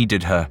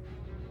needed her.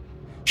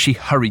 She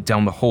hurried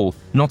down the hall,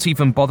 not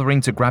even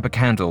bothering to grab a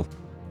candle.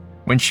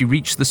 When she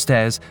reached the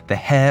stairs, the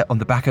hair on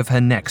the back of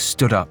her neck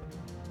stood up.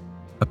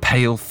 A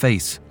pale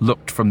face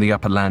looked from the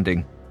upper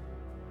landing.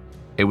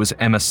 It was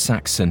Emma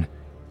Saxon,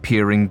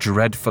 peering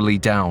dreadfully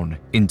down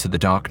into the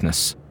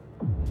darkness.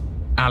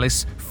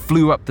 Alice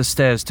flew up the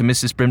stairs to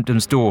Mrs.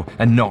 Brimpton's door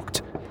and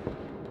knocked.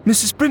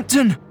 "Mrs.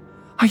 Brimpton,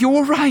 are you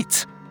all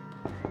right?"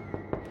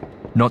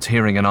 Not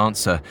hearing an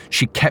answer,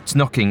 she kept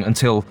knocking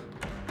until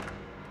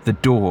the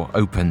door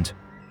opened.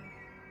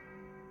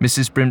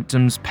 Mrs.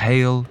 Brimpton's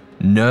pale,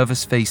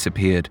 nervous face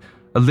appeared,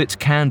 a lit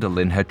candle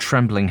in her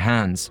trembling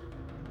hands.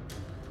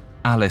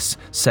 Alice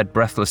said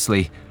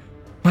breathlessly,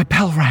 "My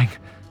bell rang."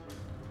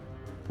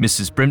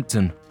 Mrs.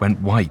 Brimpton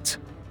went white.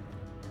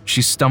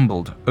 She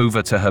stumbled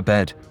over to her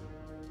bed.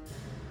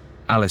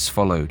 Alice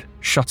followed,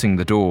 shutting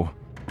the door.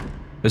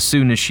 As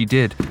soon as she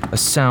did, a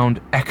sound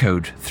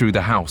echoed through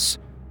the house.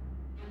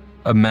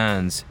 A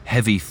man's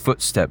heavy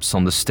footsteps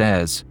on the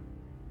stairs.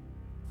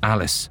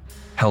 Alice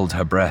held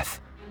her breath.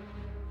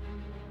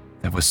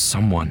 There was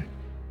someone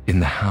in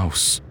the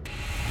house.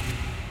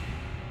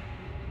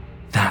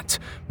 That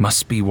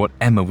must be what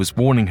Emma was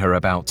warning her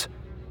about.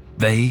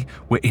 They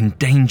were in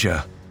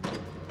danger.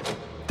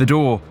 The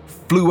door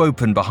flew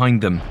open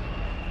behind them.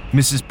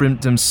 Mrs.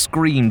 Brimpton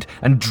screamed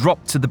and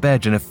dropped to the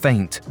bed in a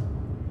faint.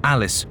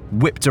 Alice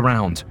whipped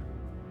around.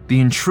 The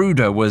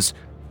intruder was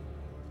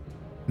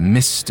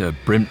Mr.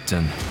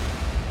 Brimpton.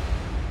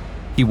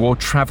 He wore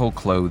travel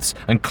clothes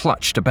and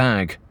clutched a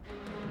bag.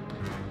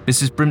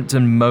 Mrs.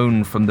 Brimpton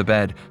moaned from the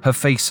bed, her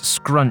face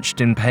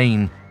scrunched in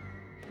pain.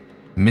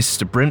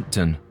 Mr.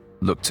 Brimpton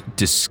looked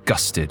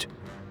disgusted.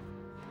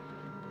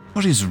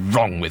 "What is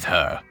wrong with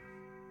her?"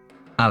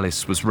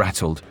 Alice was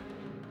rattled.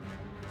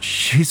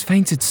 "She's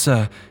fainted,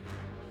 sir.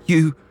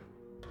 You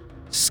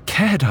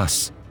scared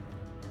us."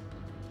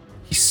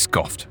 He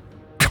scoffed.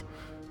 "I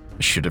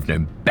should have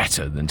known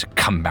better than to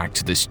come back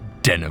to this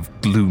den of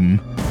gloom."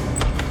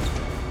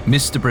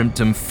 Mr.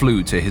 Brimpton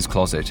flew to his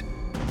closet.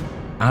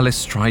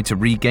 Alice tried to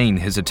regain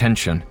his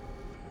attention.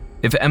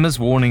 If Emma's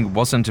warning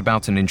wasn't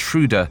about an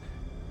intruder,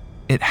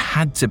 it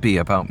had to be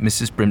about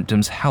Mrs.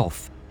 Brimpton's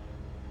health.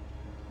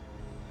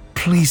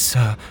 "Please,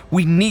 sir,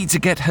 we need to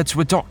get her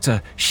to a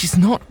doctor. She's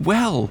not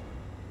well."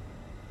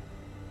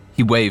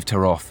 He waved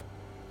her off.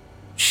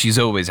 "She's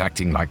always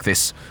acting like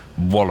this,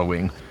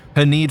 wallowing.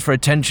 Her need for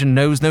attention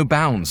knows no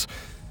bounds.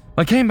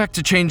 I came back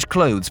to change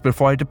clothes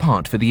before I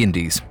depart for the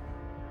Indies."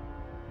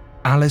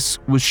 Alice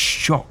was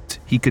shocked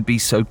he could be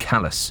so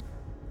callous.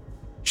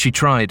 She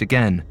tried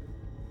again.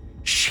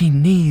 "She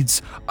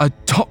needs a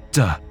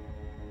doctor."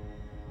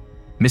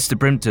 Mr.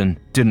 Brimpton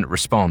didn't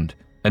respond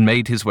and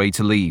made his way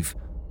to leave.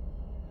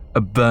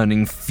 A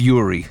burning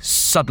fury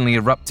suddenly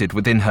erupted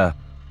within her.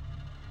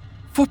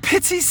 "For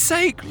pity's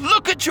sake,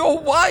 look at your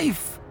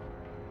wife!"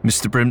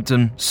 Mr.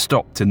 Brimpton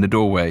stopped in the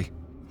doorway.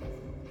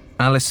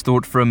 Alice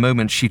thought for a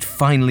moment she'd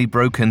finally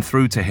broken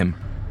through to him.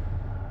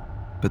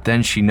 But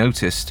then she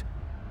noticed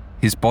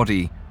his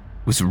body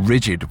was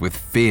rigid with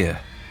fear.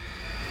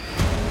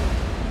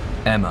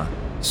 Emma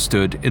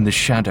stood in the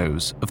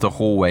shadows of the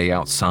hallway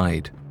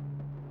outside.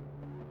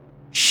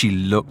 She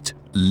looked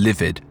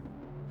livid.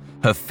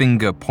 Her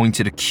finger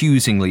pointed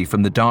accusingly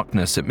from the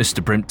darkness at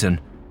Mr.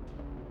 Brimpton.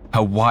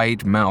 Her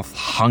wide mouth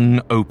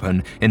hung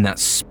open in that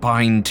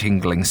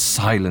spine-tingling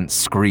silent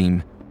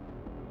scream.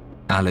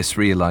 Alice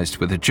realized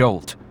with a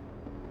jolt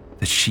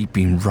that she'd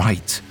been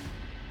right.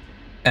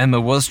 Emma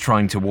was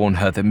trying to warn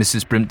her that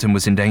Mrs. Brimpton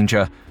was in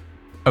danger,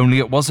 only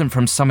it wasn't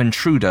from some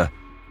intruder.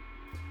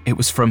 It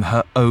was from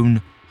her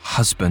own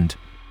husband.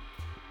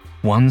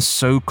 One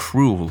so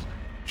cruel,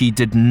 he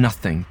did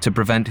nothing to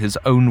prevent his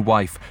own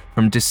wife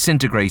from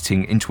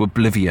disintegrating into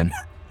oblivion.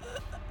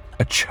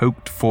 A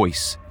choked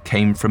voice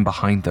came from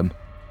behind them.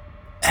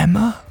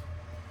 "Emma?"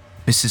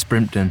 Mrs.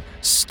 Brimpton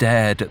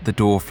stared at the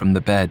door from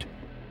the bed,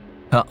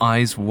 her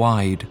eyes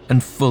wide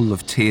and full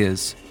of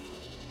tears.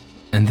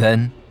 And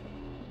then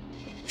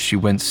she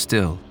went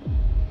still.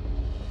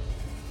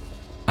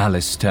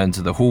 Alice turned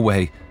to the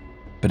hallway,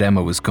 but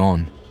Emma was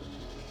gone.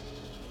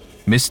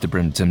 Mr.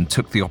 Brimpton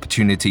took the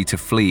opportunity to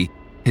flee,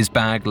 his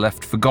bag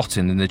left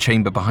forgotten in the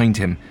chamber behind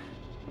him.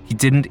 He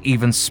didn't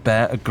even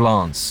spare a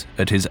glance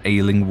at his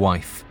ailing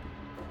wife.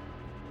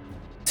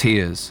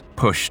 Tears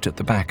pushed at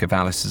the back of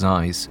Alice's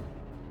eyes.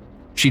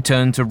 She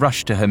turned to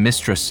rush to her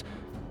mistress,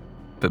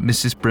 but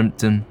Mrs.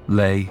 Brimpton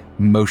lay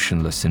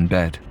motionless in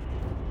bed.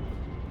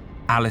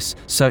 Alice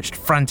searched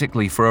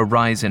frantically for a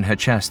rise in her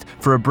chest,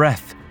 for a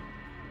breath,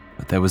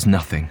 but there was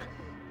nothing.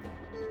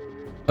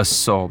 A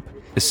sob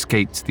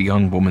escaped the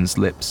young woman's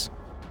lips.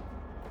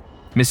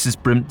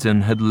 Mrs.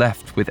 Brimpton had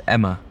left with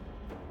Emma.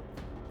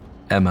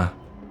 Emma,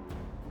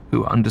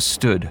 who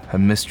understood her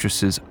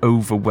mistress's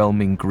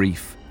overwhelming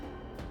grief,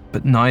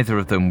 but neither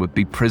of them would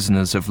be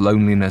prisoners of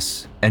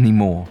loneliness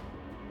anymore.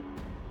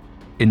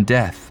 In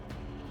death,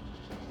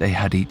 they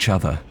had each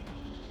other,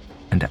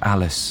 and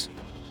Alice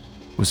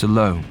was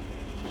alone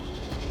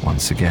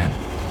once again.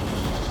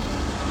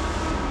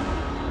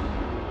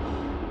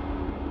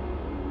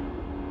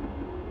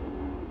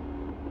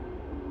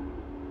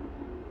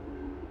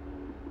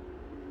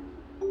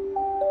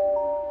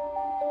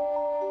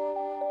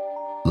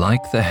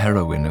 Like the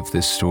heroine of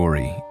this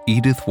story,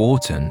 Edith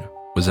Wharton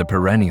was a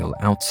perennial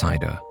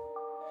outsider.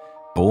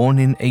 Born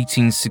in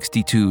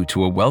 1862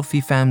 to a wealthy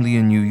family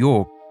in New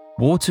York,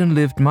 Wharton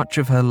lived much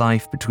of her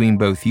life between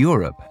both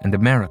Europe and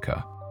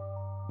America.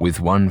 With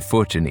one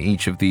foot in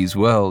each of these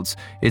worlds,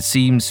 it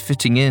seems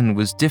fitting in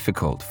was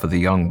difficult for the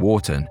young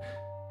Wharton,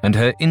 and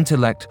her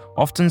intellect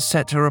often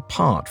set her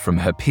apart from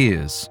her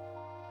peers.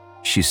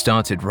 She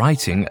started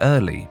writing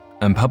early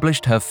and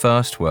published her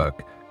first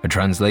work, a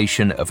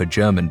translation of a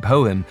German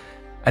poem,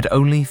 at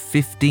only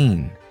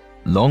 15,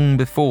 long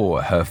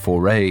before her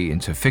foray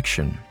into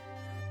fiction.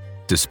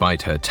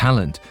 Despite her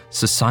talent,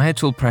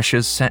 societal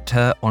pressures set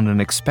her on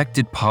an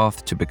expected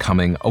path to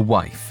becoming a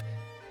wife,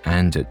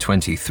 and at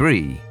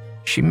 23,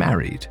 she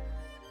married.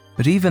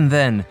 But even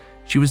then,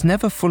 she was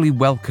never fully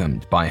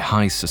welcomed by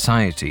high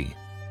society.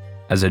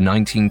 As a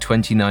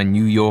 1929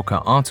 New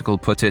Yorker article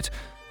put it,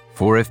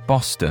 for if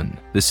Boston,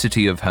 the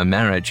city of her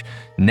marriage,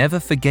 never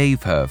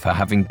forgave her for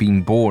having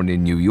been born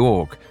in New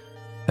York,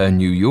 her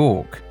New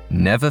York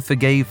never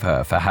forgave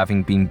her for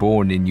having been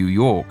born in New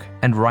York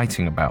and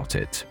writing about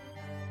it.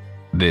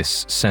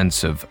 This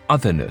sense of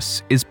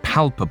otherness is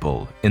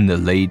palpable in The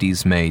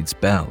Lady's Maid's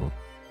Belle.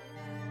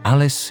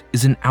 Alice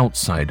is an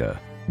outsider,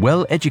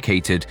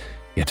 well-educated,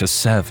 yet a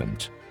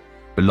servant,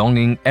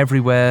 belonging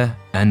everywhere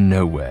and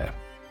nowhere.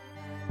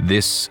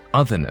 This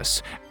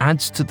otherness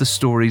adds to the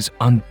story's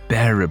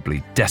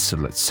unbearably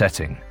desolate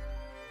setting.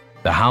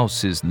 The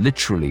house is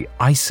literally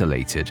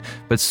isolated,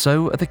 but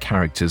so are the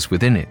characters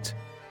within it.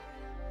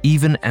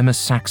 Even Emma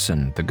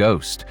Saxon, the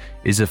ghost,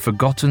 is a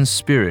forgotten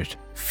spirit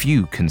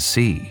few can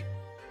see.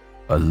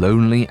 A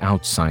lonely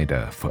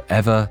outsider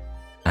forever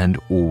and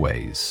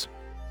always.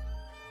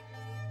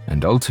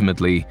 And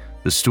ultimately,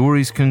 the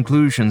story's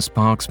conclusion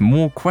sparks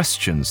more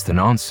questions than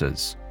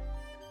answers.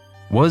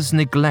 Was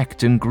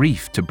neglect and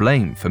grief to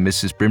blame for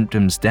Mrs.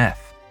 Brimpton's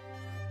death?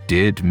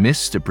 Did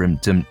Mr.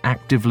 Brimpton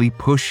actively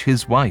push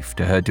his wife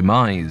to her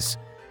demise?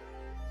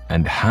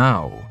 And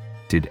how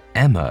did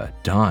Emma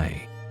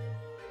die?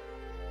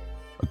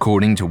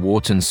 According to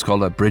Wharton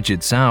scholar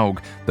Bridget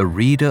Zaug, the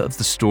reader of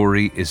the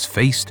story is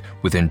faced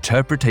with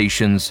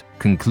interpretations,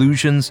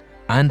 conclusions,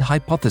 and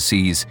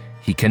hypotheses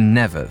he can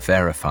never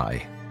verify.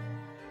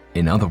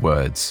 In other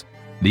words,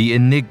 the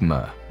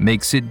enigma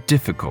makes it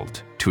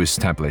difficult to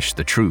establish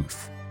the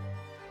truth.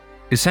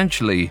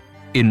 Essentially,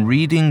 in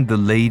reading The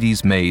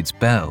Lady's Maid's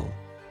Belle,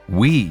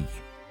 we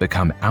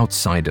become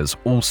outsiders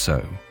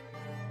also.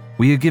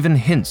 We are given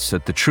hints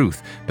at the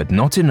truth, but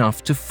not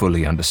enough to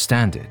fully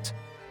understand it.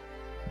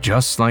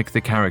 Just like the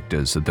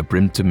characters of the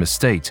Brimpton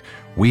estate,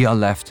 we are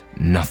left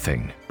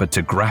nothing but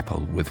to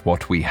grapple with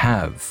what we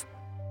have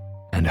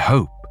and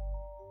hope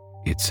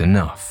it's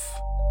enough.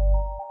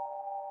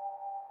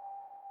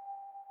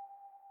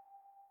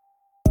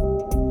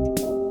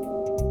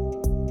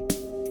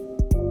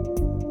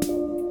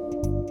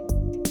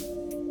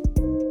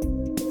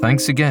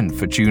 Thanks again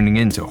for tuning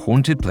in to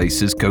Haunted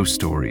Places Ghost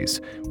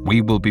Stories. We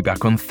will be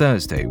back on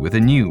Thursday with a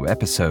new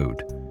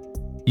episode.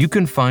 You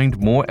can find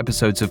more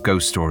episodes of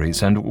Ghost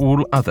Stories and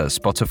all other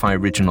Spotify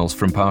originals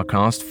from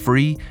Parcast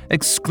free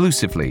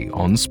exclusively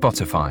on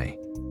Spotify.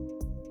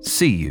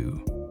 See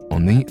you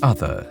on the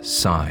other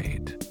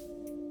side.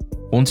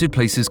 Haunted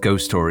Places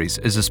Ghost Stories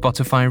is a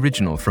Spotify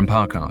original from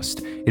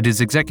Parcast. It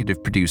is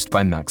executive produced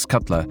by Max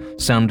Cutler,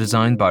 sound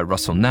designed by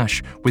Russell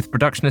Nash, with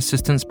production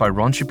assistance by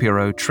Ron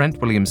Shapiro,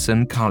 Trent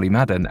Williamson, Carly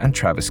Madden, and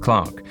Travis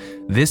Clark.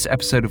 This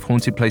episode of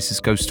Haunted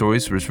Places Ghost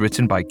Stories was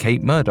written by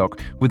Kate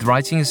Murdoch, with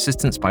writing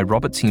assistance by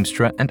Robert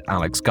Teamstra and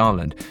Alex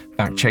Garland,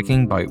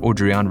 fact-checking by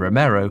Audriana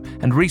Romero,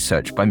 and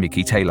research by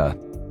Mickey Taylor.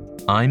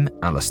 I'm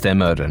Alastair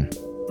Murden.